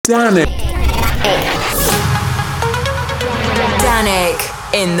Danik. Danik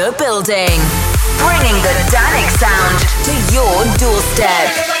in the building. Bringing the Danik sound to your doorstep.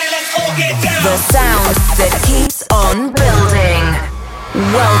 The sound that keeps on building.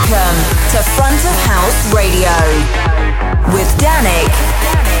 Welcome to Front of House Radio with Danik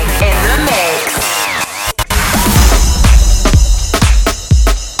in the mix.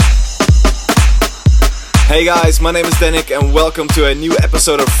 Hey guys, my name is Danik and welcome to a new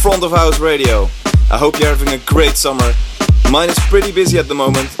episode of Front of House Radio. I hope you're having a great summer. Mine is pretty busy at the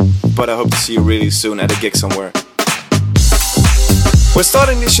moment, but I hope to see you really soon at a gig somewhere. We're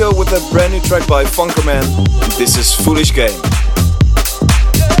starting the show with a brand new track by Funkerman. This is Foolish Game.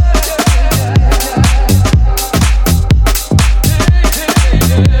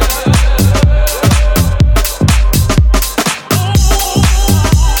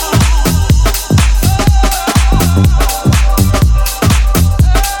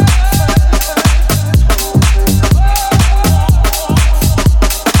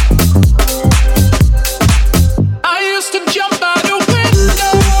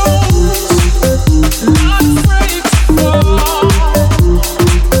 Not afraid to fall.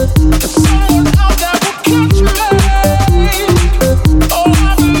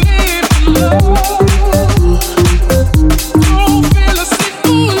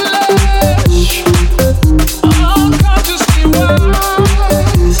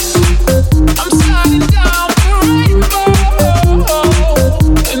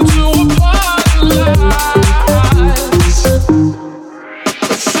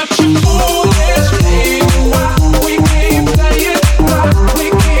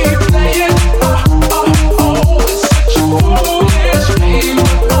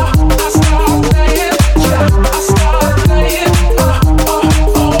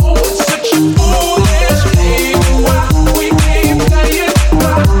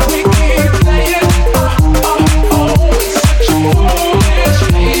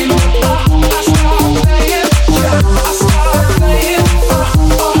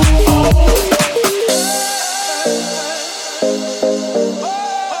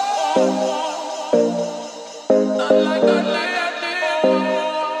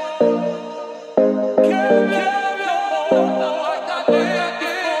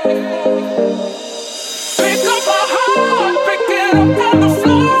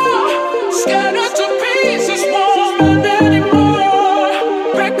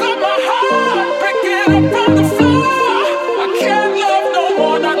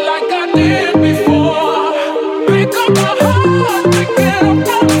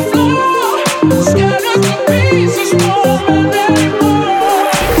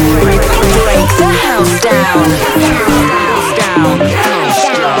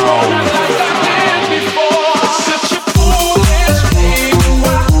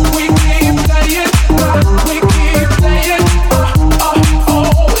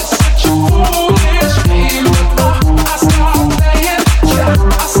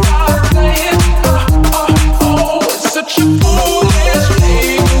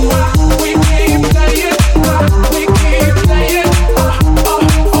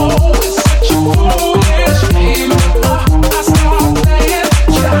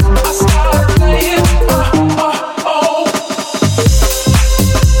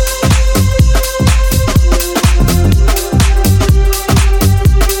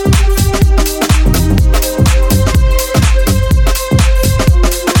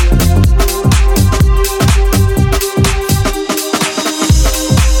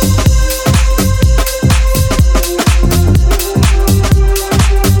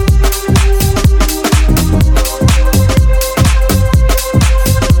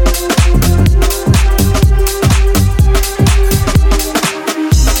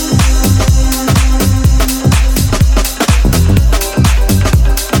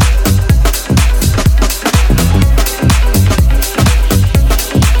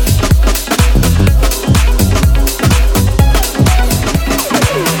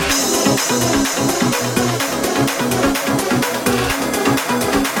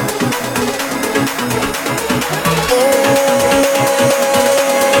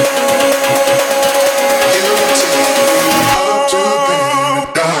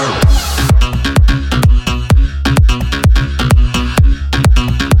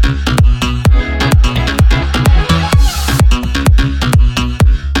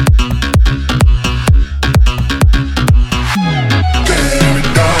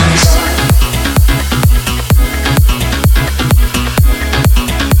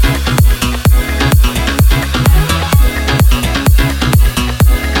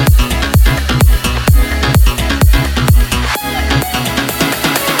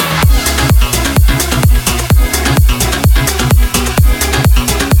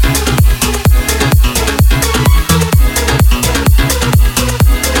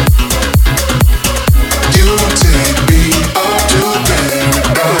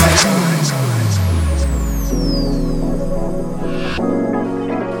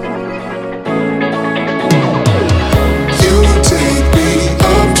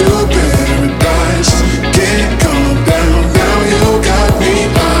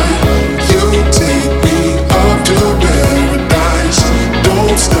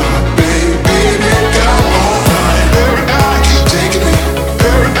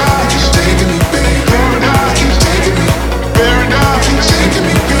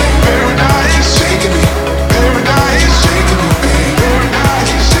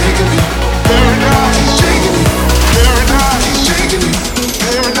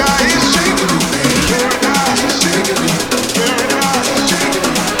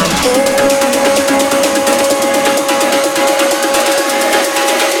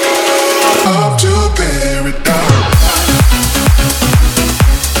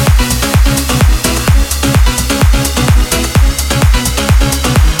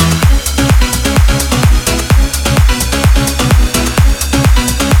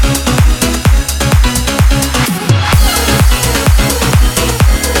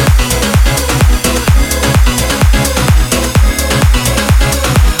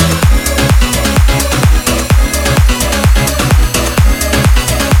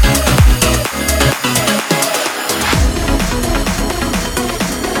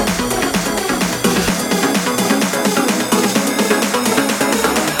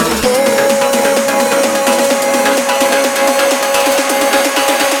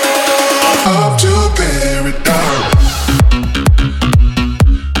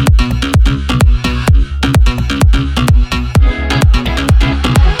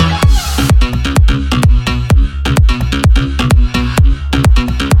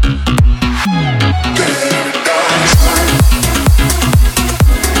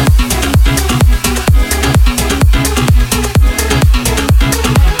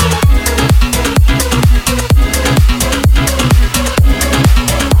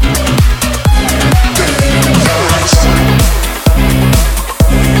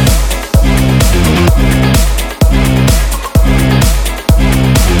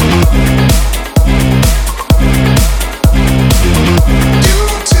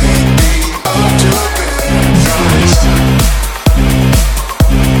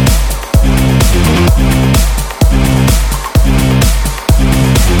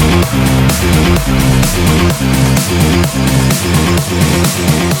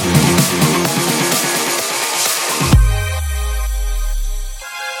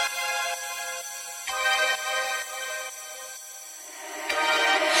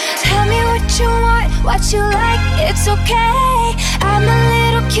 What you like, it's okay. I'm a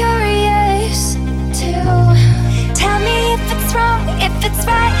little curious too. Tell me if it's wrong, if it's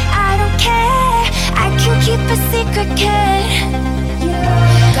right, I don't care. I can keep a secret, kid.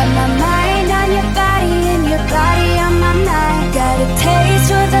 Got my mind on your body and your body on my mind. Got a taste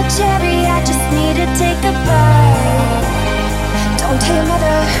for the cherry, I just need to take a bite. Don't tell your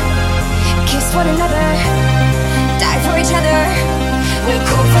mother, kiss one another, die for each other. We're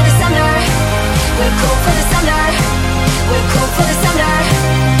cool for the summer. We're cool for the summer. We're cool for the summer.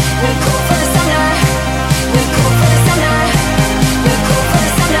 We're cool for the summer. We're cool for the summer. We're cool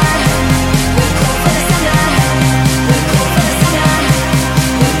for the summer. We're cool for the summer. We're cool for the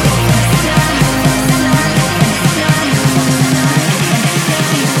summer. We're cool for the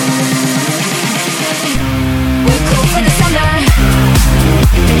summer. We're cool for the summer.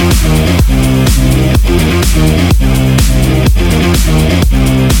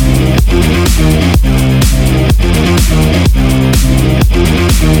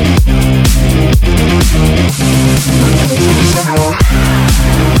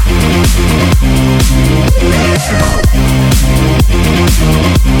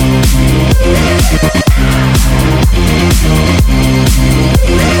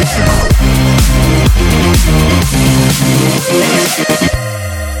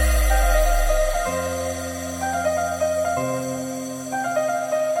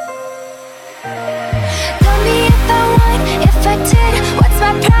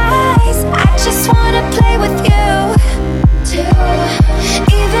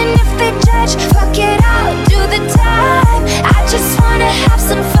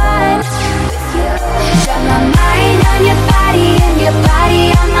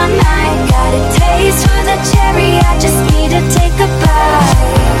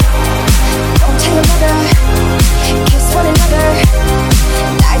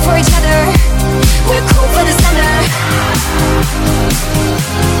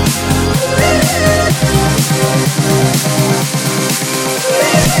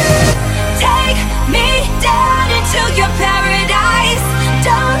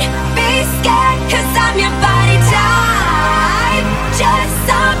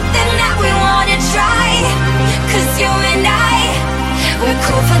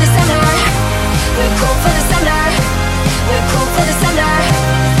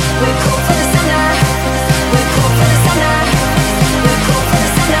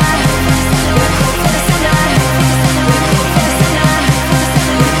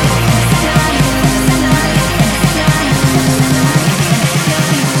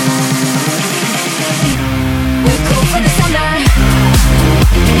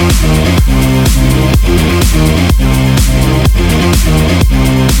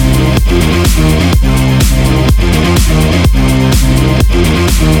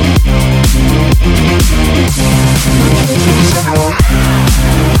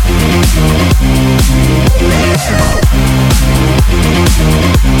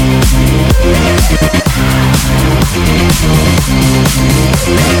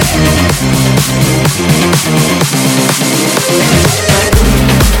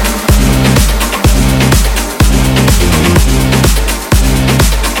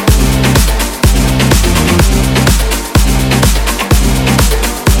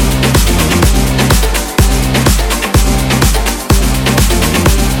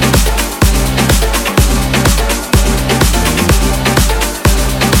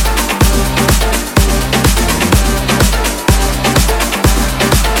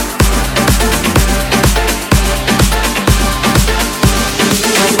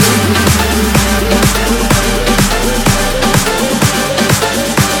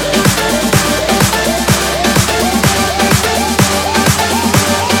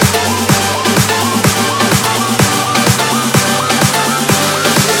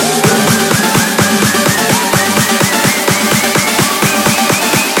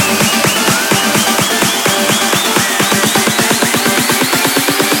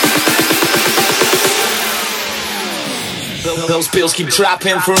 Those pills keep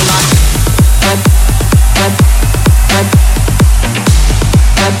dropping for a night.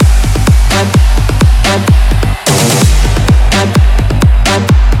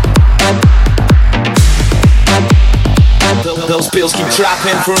 Those pills keep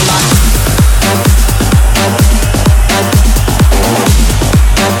dropping for a night.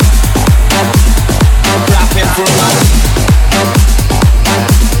 Dropping for a night.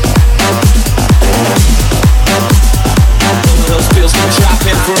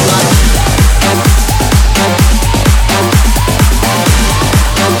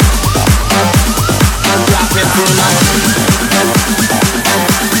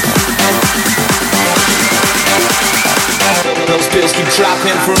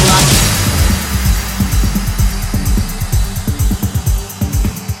 trapping for a night.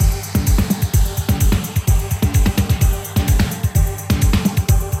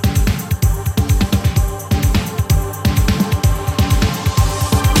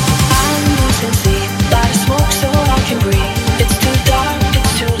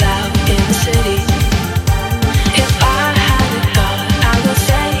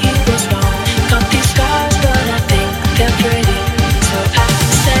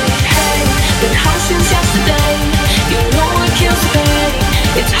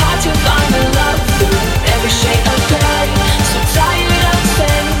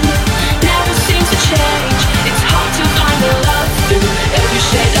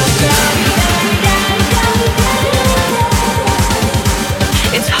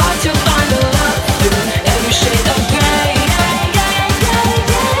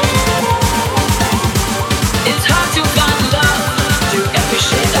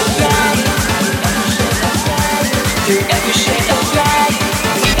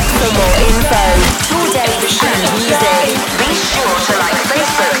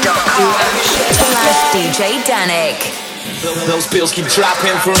 DJ Danik. Those bills keep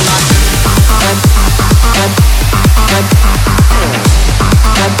dropping for a night.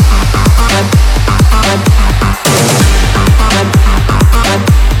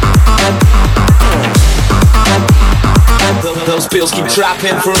 Those bills keep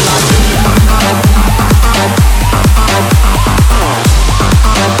dropping for a night.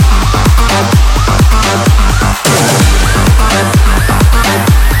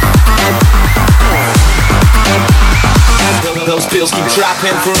 Those bills keep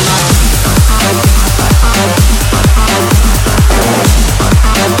dropping for a night.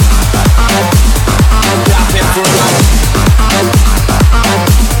 Dropping for a night.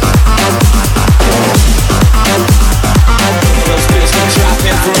 Those bills keep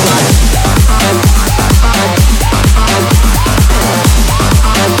dropping for a night.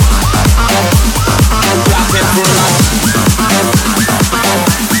 Dropping for a night.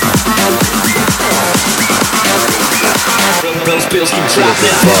 Those bills keep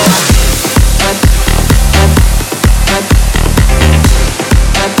dropping. You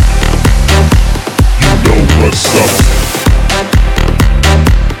know what's up.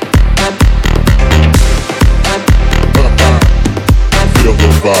 Feel the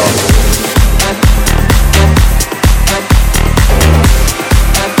vibe.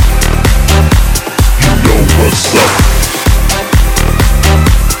 You know what's up.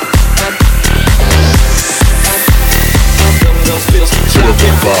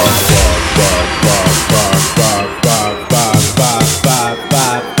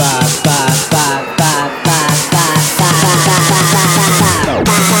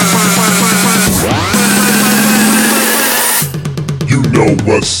 You know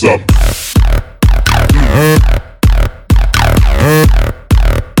what's up. You know what's up.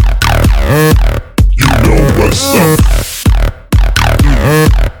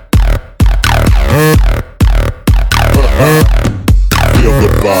 Feel the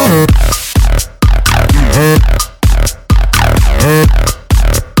vibe.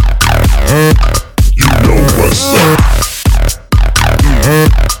 You know what's up.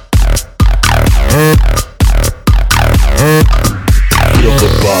 Feel the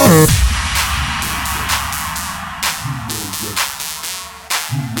vibe.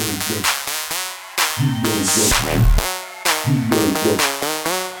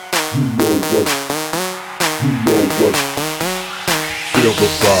 Feel the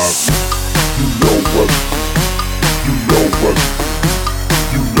vibe. You know what? You know what? You know what?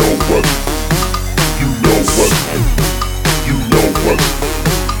 You know what? You know what?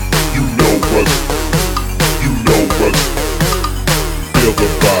 You know what? You know what? Feel the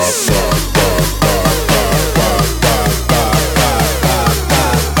vibe.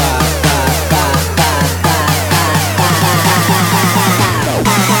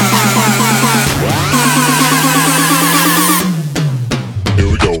 Here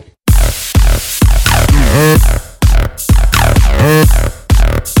we go.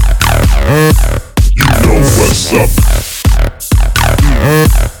 You know what's up.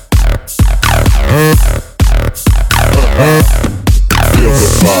 Feel the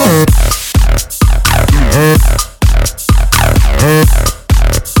vibe.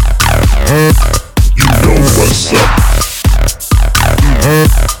 You know what's up.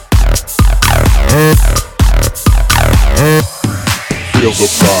 Feel the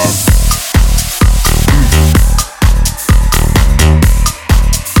vibe.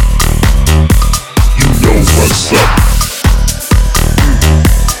 You know what's up.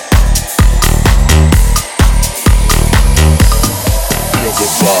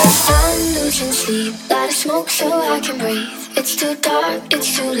 It's too dark,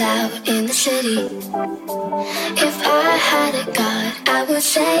 it's too loud in the city. If I had a god, I would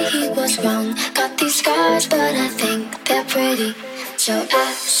say he was wrong. Got these scars, but I think they're pretty. So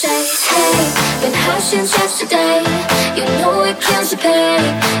I say, hey, been high since yesterday. You know it kills the pain.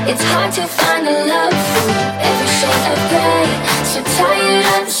 It's hard to find a love through every shade of grey. So tired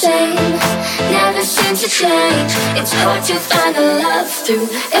of the same, never seems to change. It's hard to find a love through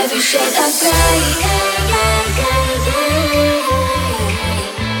every shade of grey.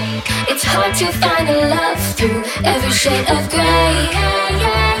 It's hard to find a love through every shade of grey.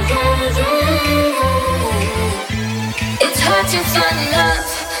 It's hard to find love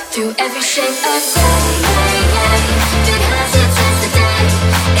through every shade of grey. Because it's just a day.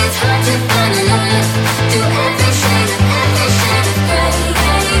 It's hard to find love through every shade of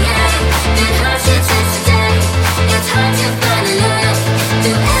grey. Because it's just a day. It's hard to find love through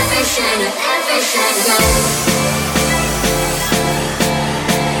every shade of grey.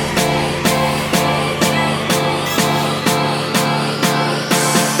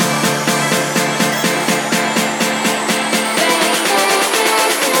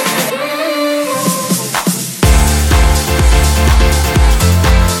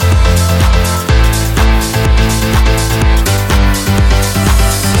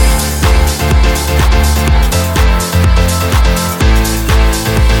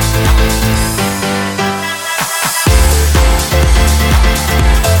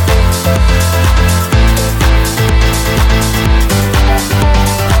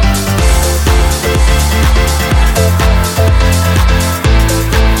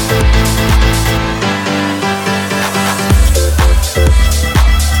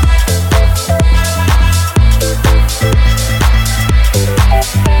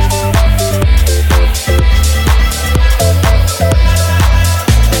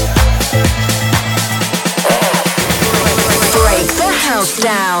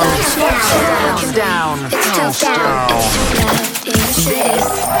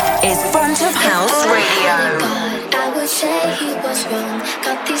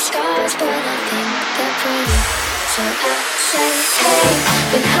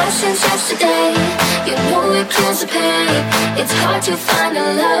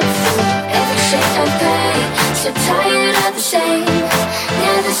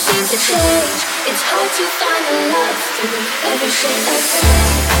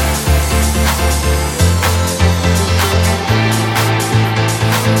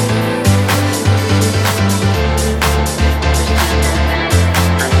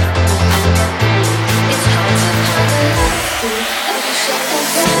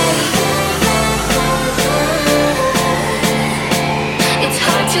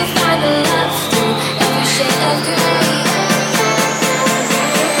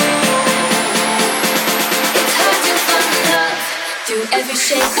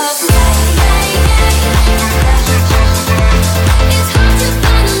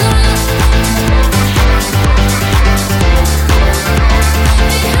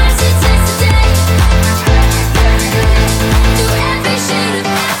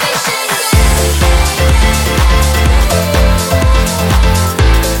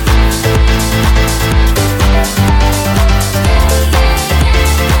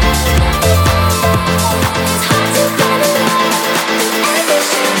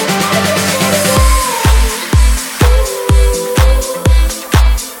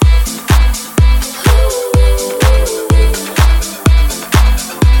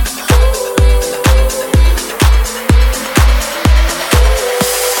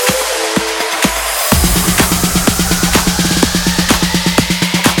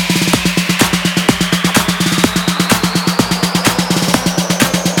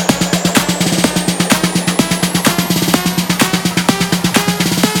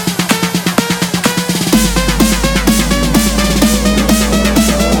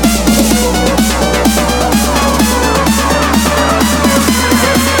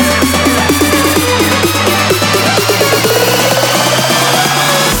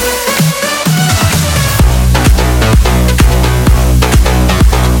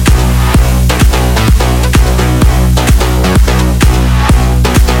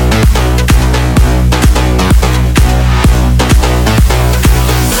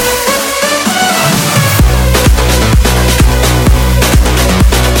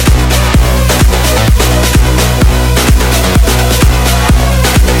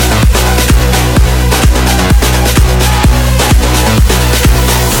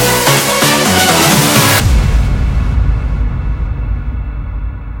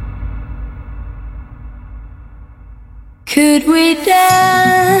 Could we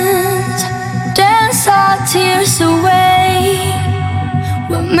dance, dance wash our tears away.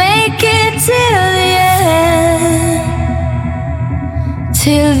 We'll make it till the end.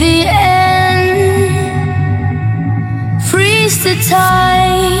 Till the end. Freeze the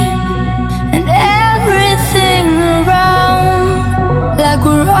time and everything around, like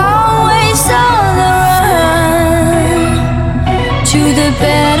we're always on the run to the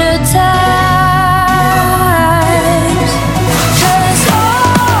better times. 'Cause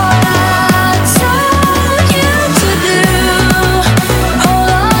all I told you to do, hold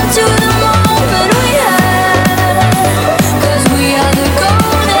on to the moment we had, 'cause we are the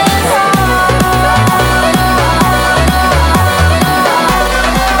golden heart.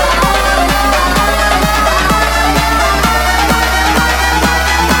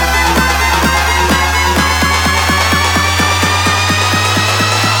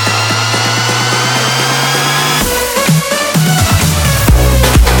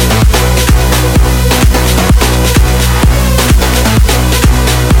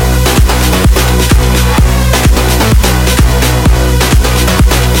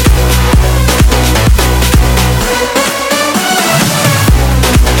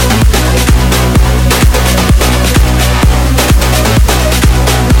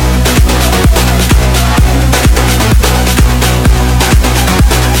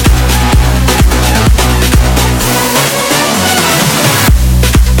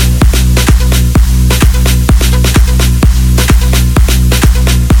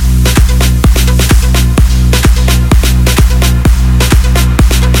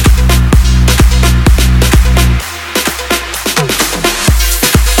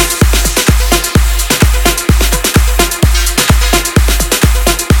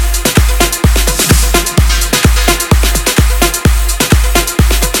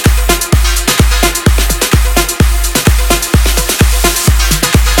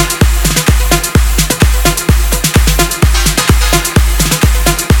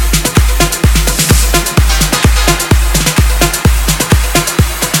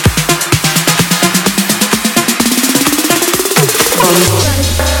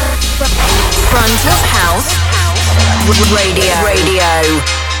 Front of House Radio.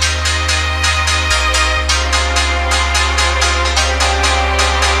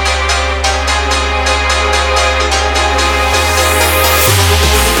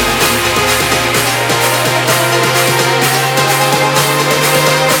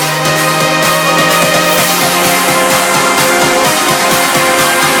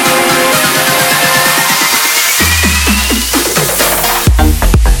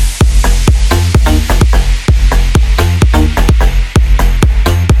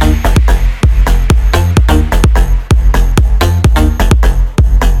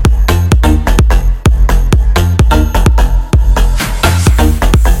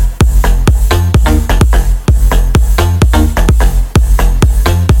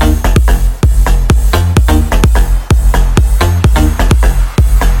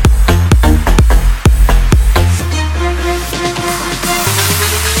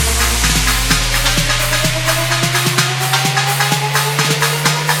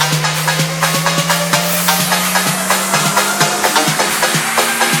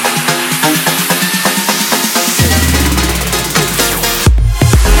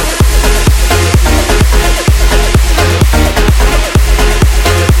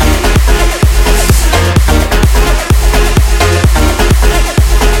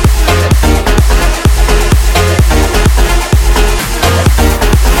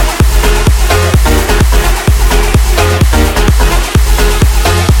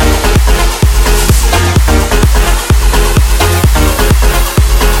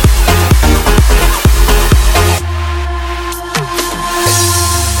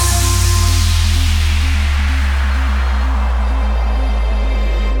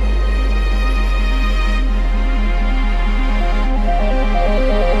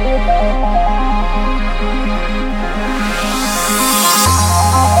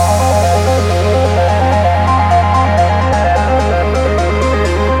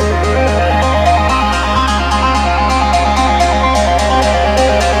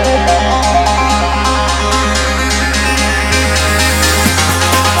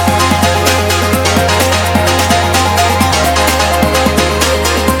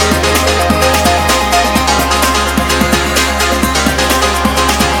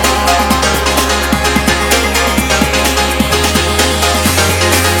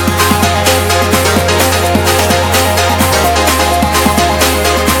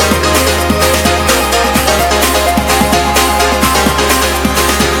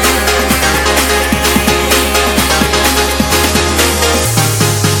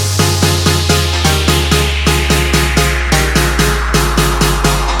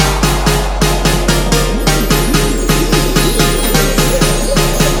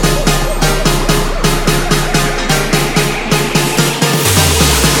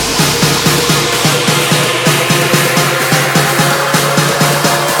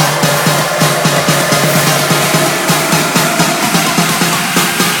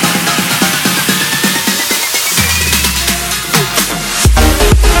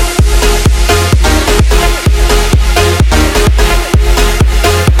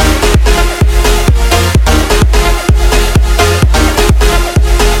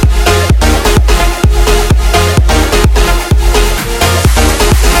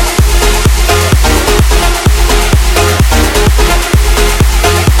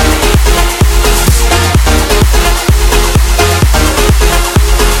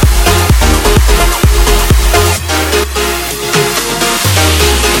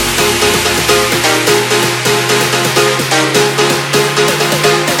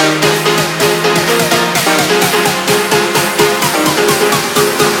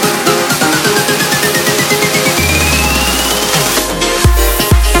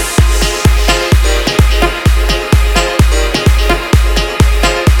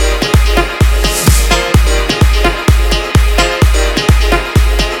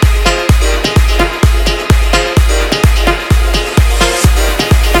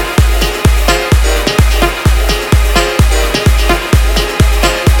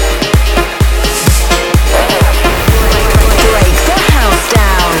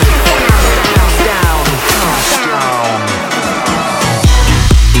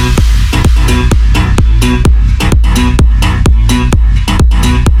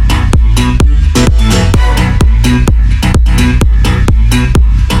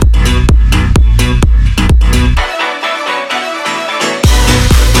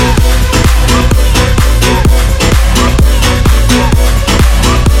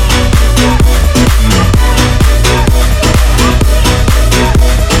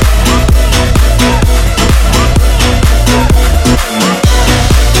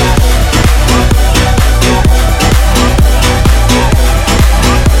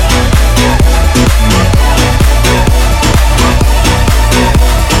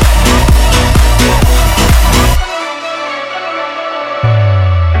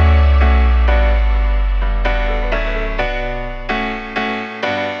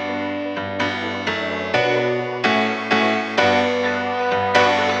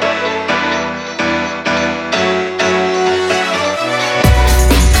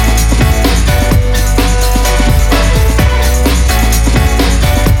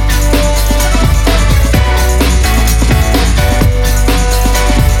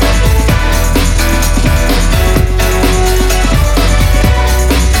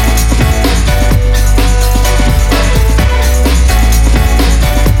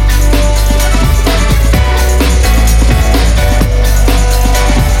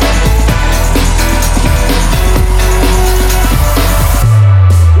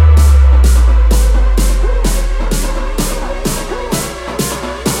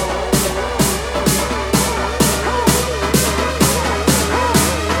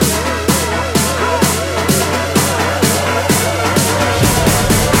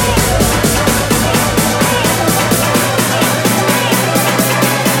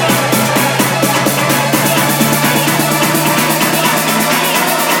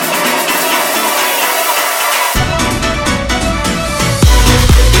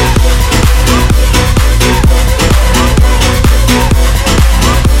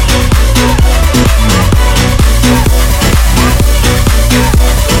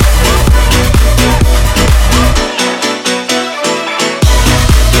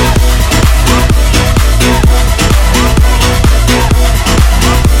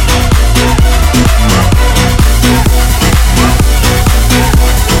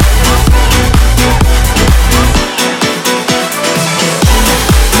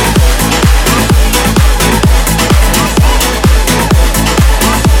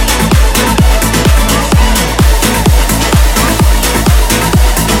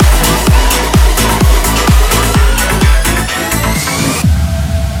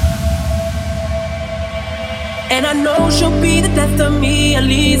 And I know she'll be the death of me, at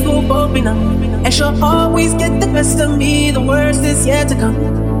least we'll both be numb. And she'll always get the best of me, the worst is yet to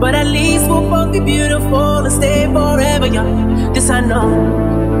come. But at least we'll both be beautiful and stay forever young. This I know,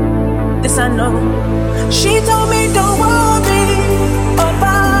 this I know. She told me don't worry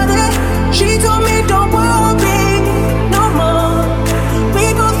about it. She told me don't worry no more. We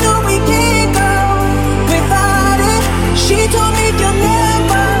both know we can't go without it. She told me you'll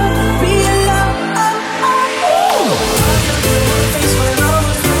never be alone.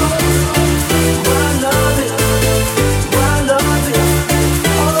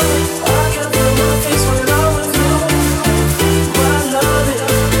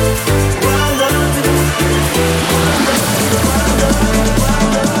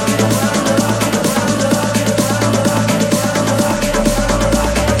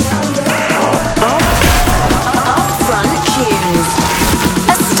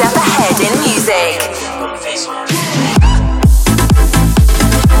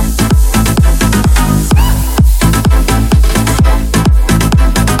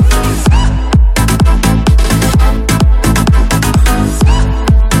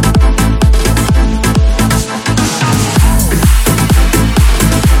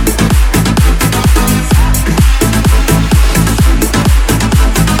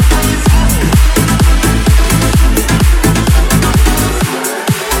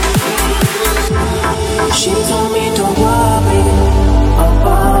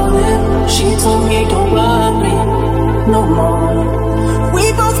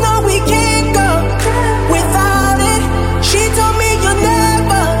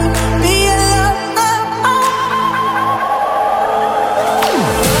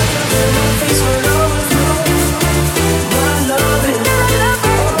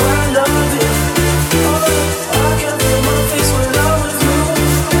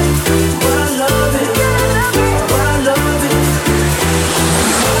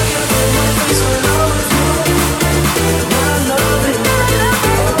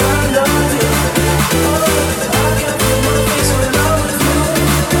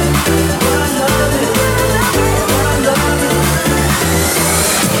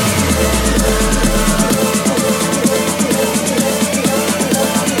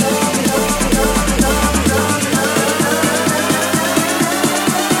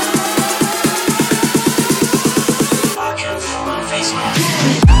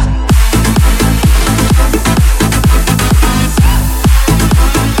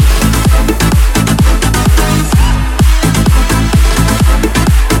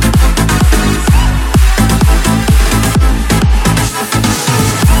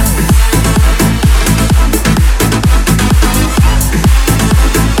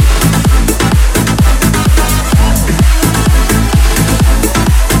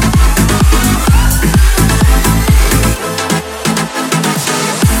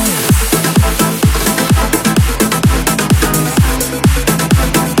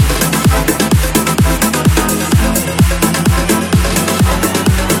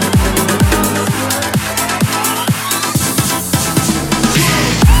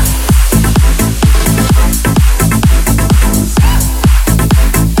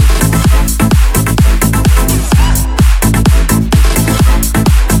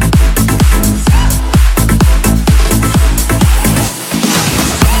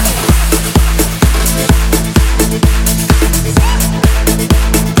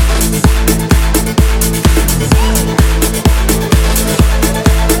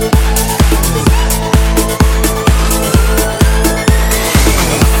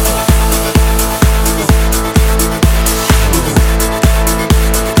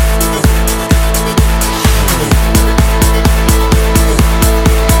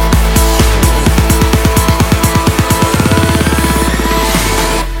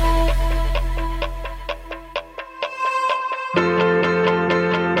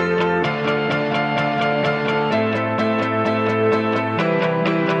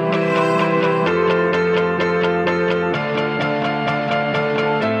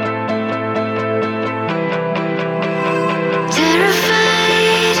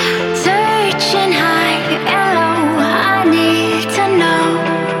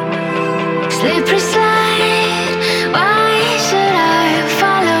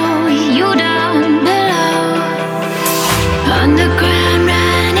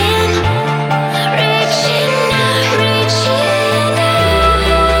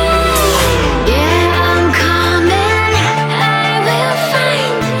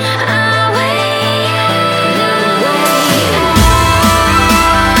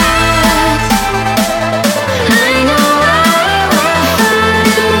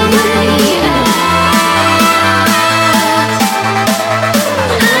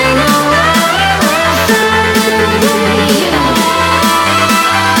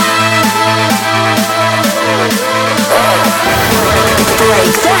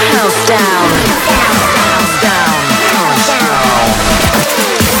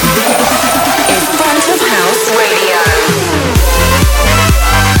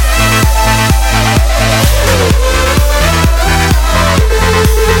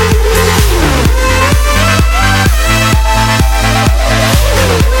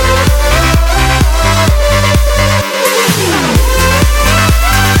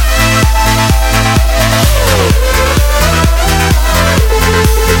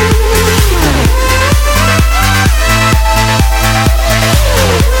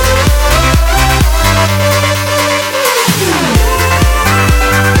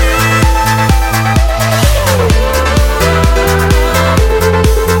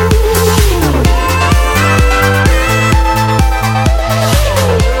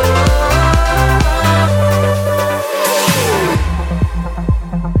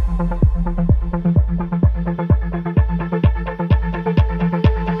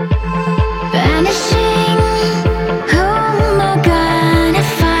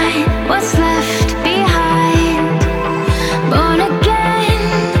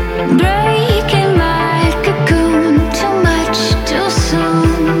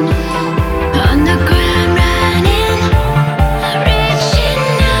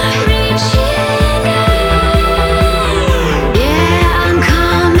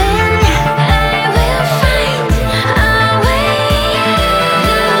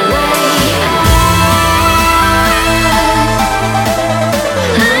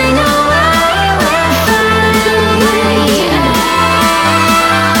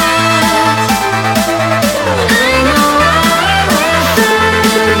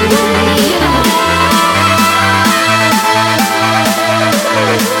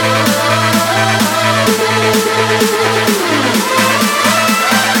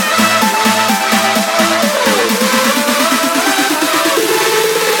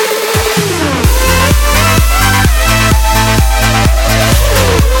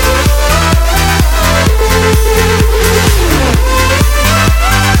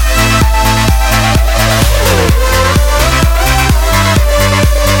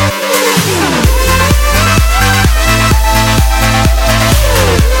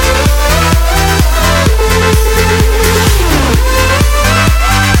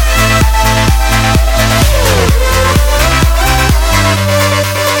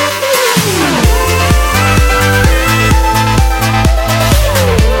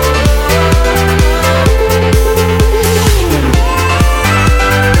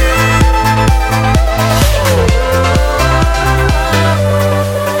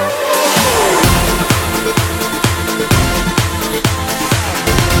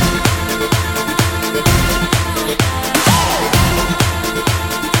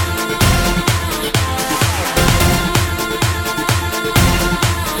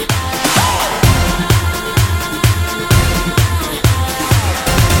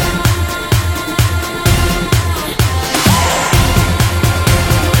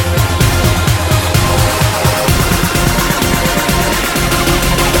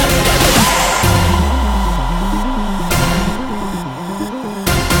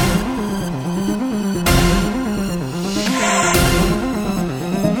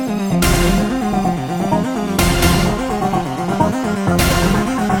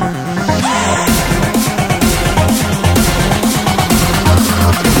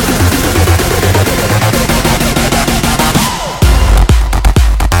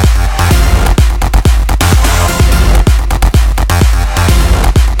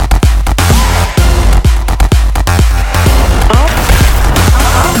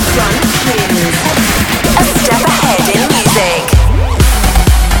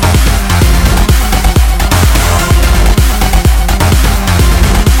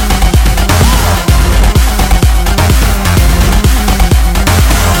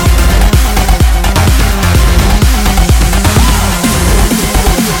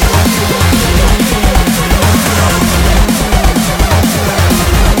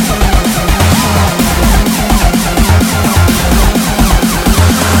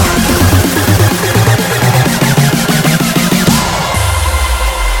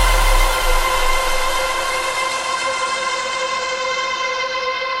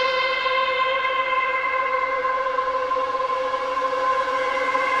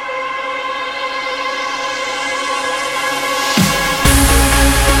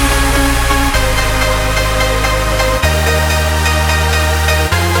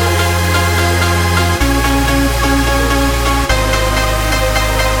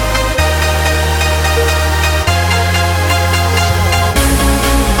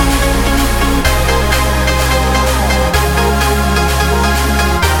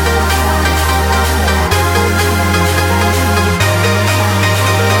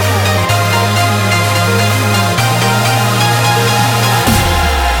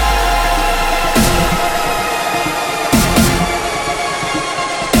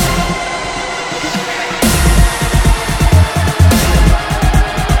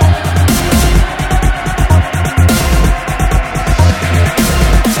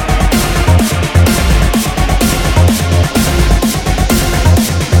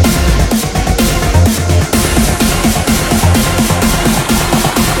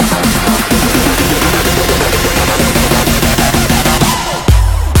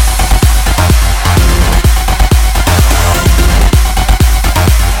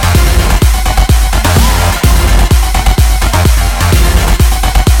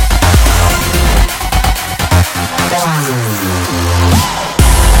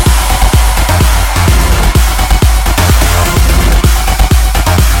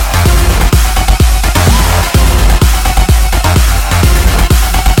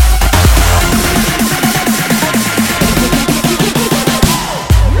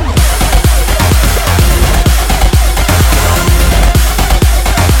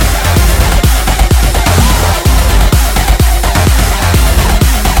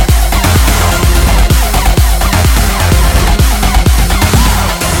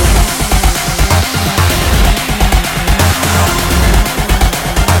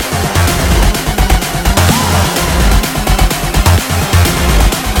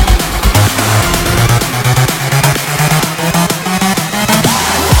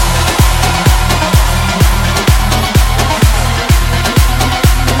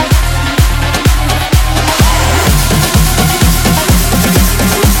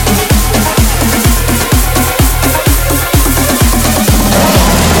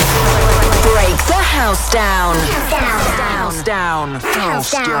 House down. House down.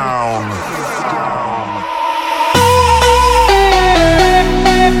 House down.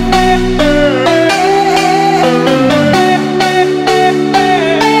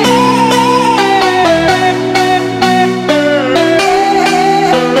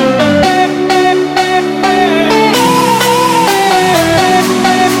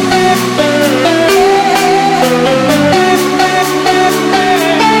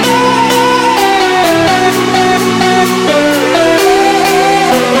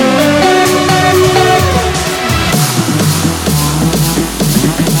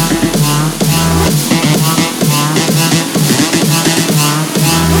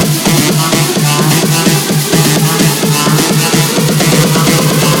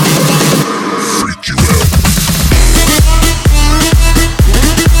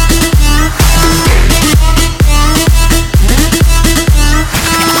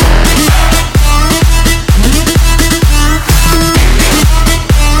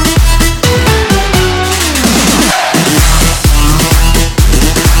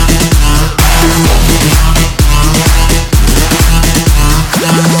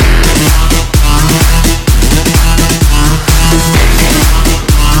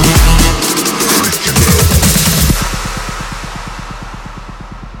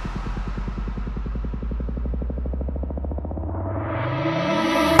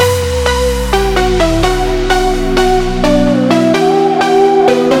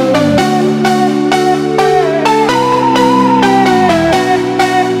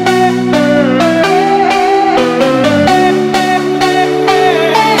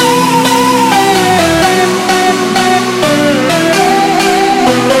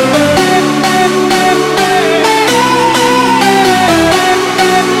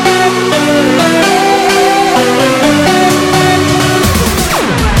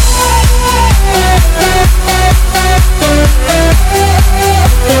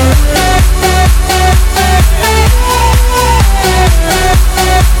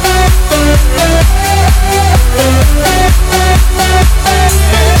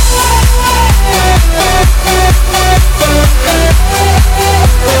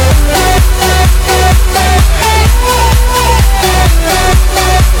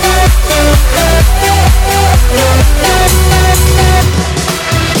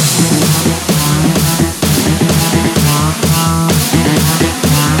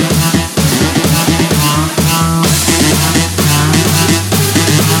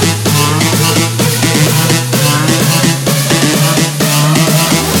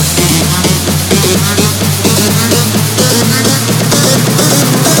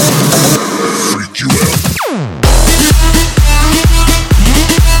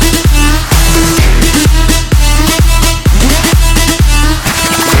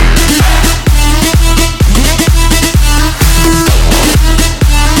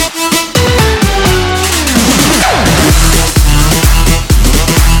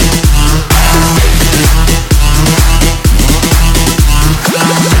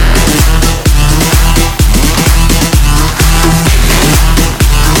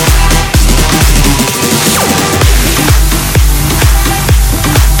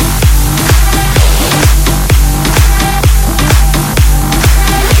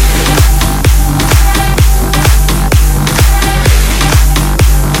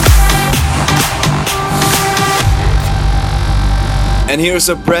 And here's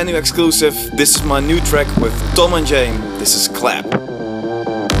a brand new exclusive. This is my new track with Tom and Jane. This is Clap.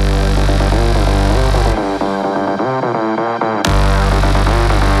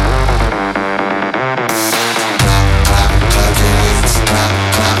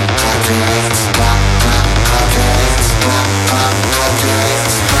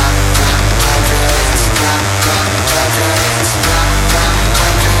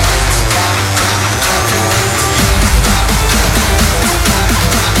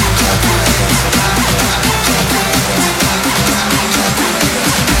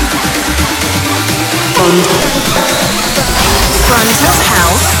 Front of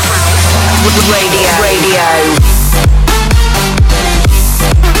House Radio.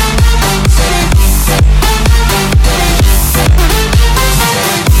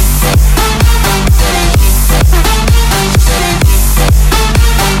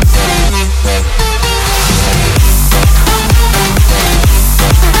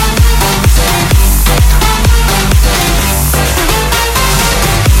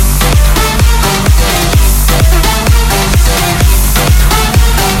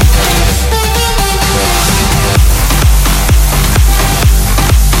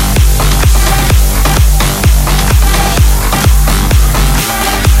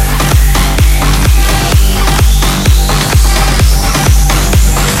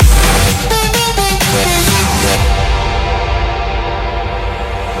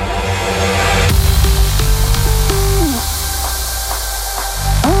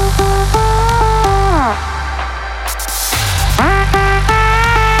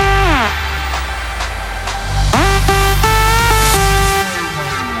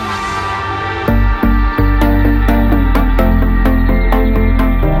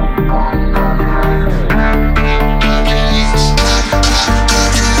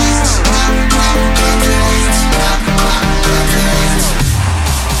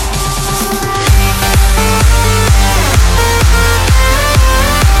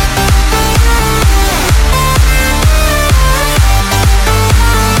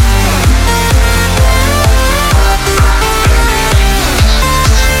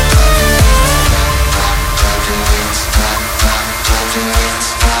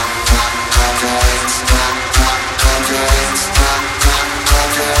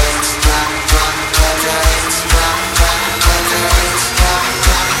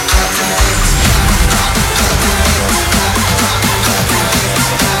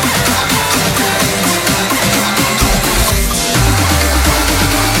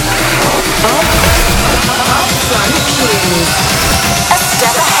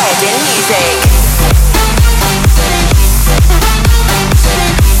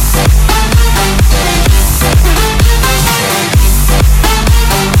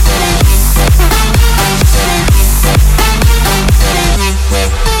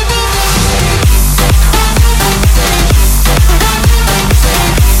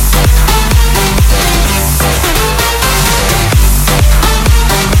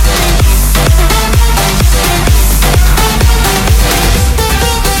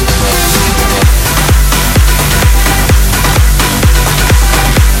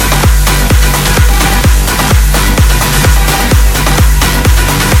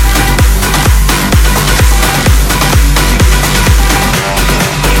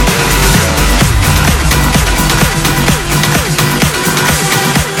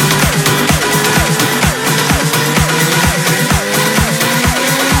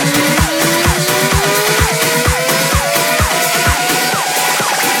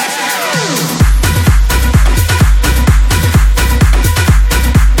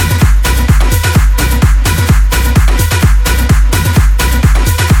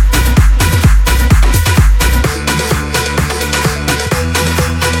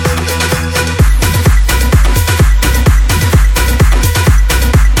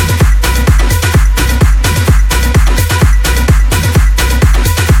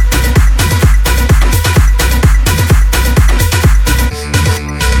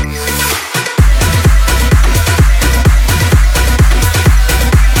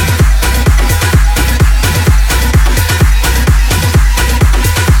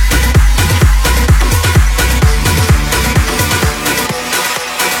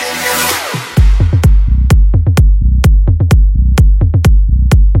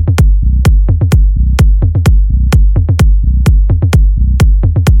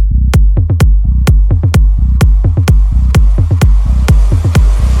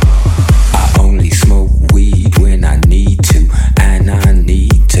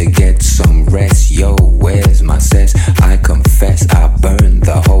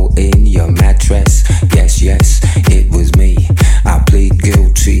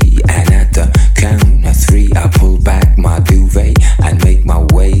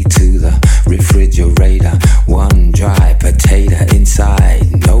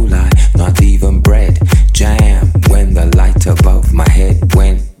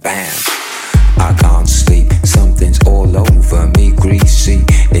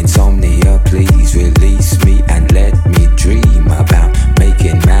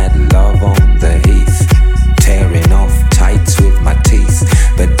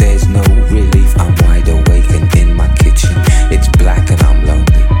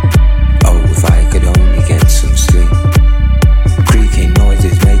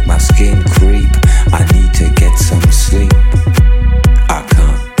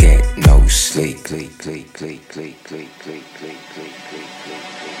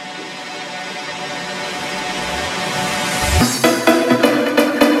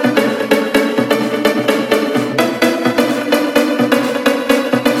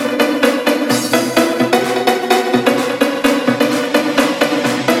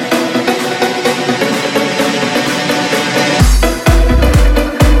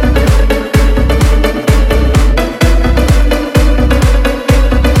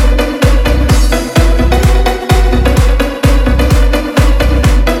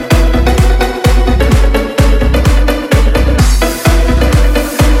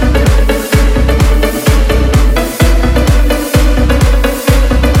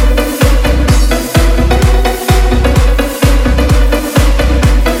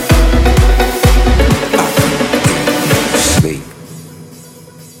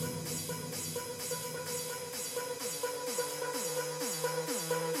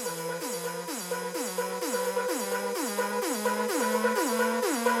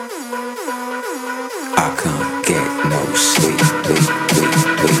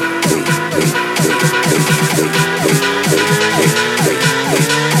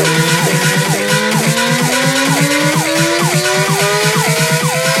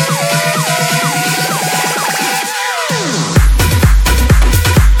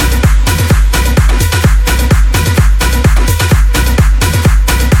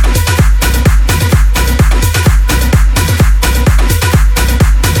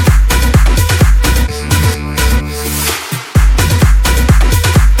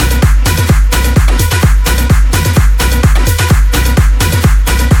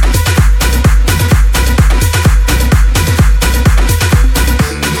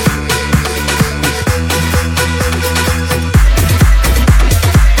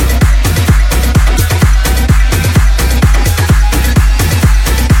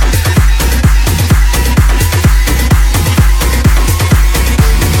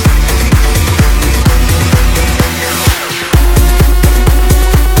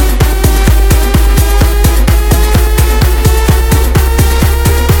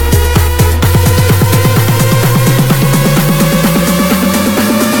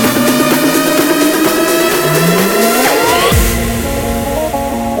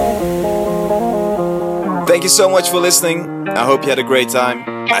 Thank you so much for listening. I hope you had a great time.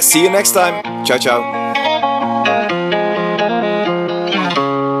 I'll see you next time. Ciao, ciao.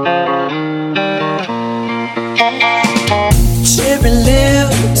 Cherry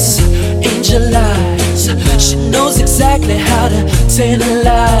lips, angel eyes. She knows exactly how to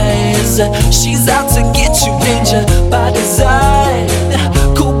tantalize. She's out to get you, danger by design.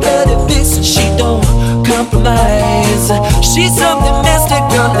 Cool-blooded vixen, she don't compromise. She's something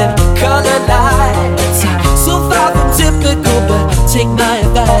mystical and color lights. So far from typical, but take my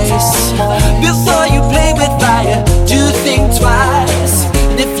advice. Before you play with fire, do think twice.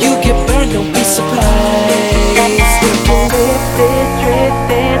 And if you get burned, don't be surprised.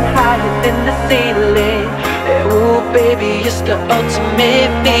 Drifting higher than the ceiling. Ooh, baby, it's the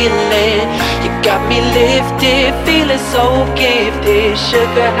ultimate feeling. You got me lifted, feeling so gifted.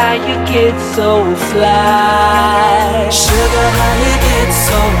 Sugar, how you get so fly? Sugar, how you get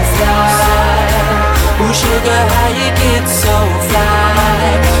so fly? Ooh, sugar, how you get so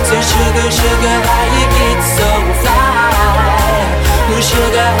fly? So sugar, sugar, how you get so fly? Ooh,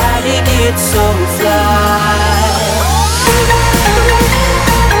 sugar, how you get so fly?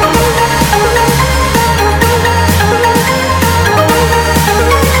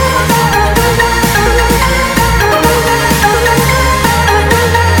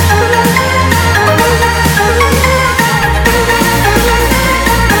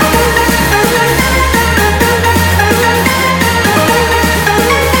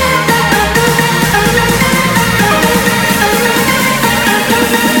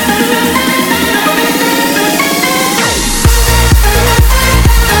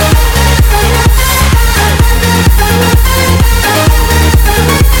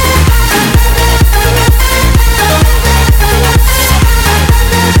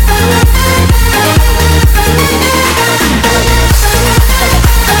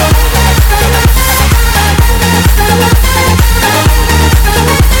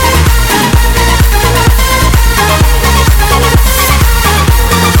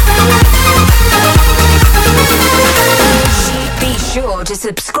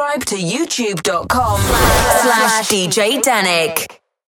 Subscribe to youtube.com/DJ Danik.